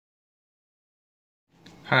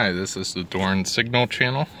Hi, this is the Dorn Signal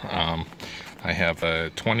channel. I have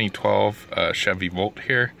a 2012 Chevy Volt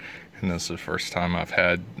here, and this is the first time I've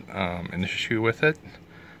had an issue with it.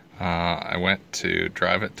 I went to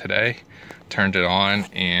drive it today, turned it on,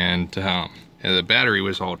 and the battery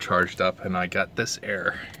was all charged up, and I got this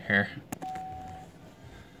error here.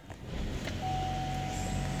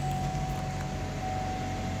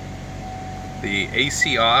 The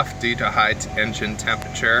AC off due to high engine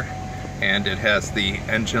temperature, and it has the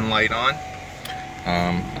engine light on.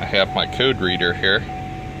 I have my code reader here,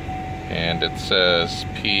 and it says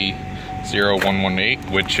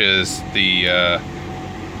P0118, which is the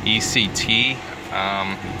ECT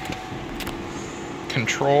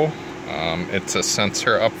control. It's a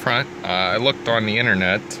sensor up front. I looked on the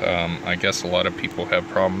internet. I guess a lot of people have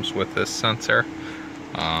problems with this sensor,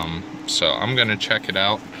 so I'm gonna check it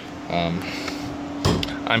out.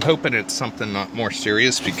 I'm hoping it's something not more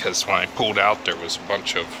serious, because when I pulled out there was a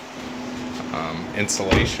bunch of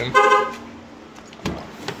insulation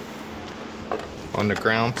on the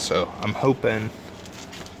ground, so I'm hoping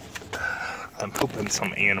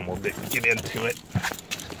some animal didn't get into it.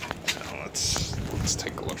 So let's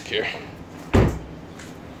take a look here.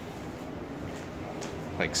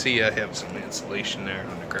 Like, see, I have some insulation there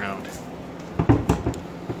on the ground.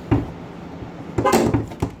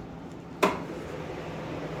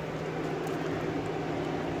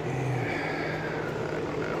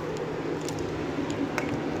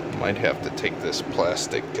 Might have to take this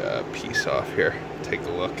plastic piece off here. Take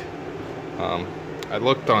a look. I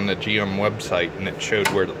looked on the GM website and it showed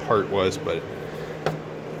where the part was, but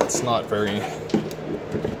it's not very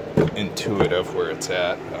intuitive where it's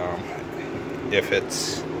at.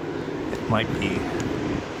 It might be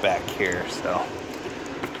back here, so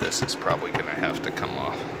this is probably gonna have to come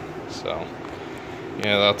off. So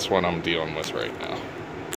yeah, that's what I'm dealing with right now.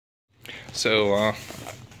 So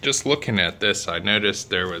just looking at this, I noticed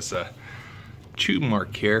there was a chew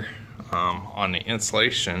mark here on the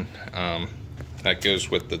insulation that goes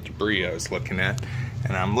with the debris I was looking at.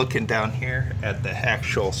 And I'm looking down here at the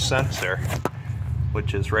actual sensor,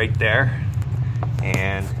 which is right there.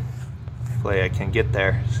 And hopefully I can get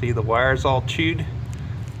there. See, the wire's all chewed.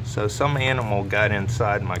 So some animal got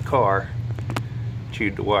inside my car,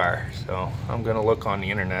 chewed the wire. So I'm gonna look on the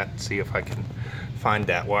internet and see if I can find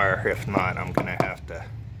that wire. If not, I'm gonna have to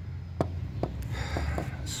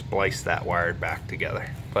splice that wire back together.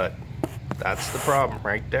 But that's the problem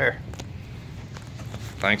right there.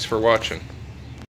 Thanks for watching.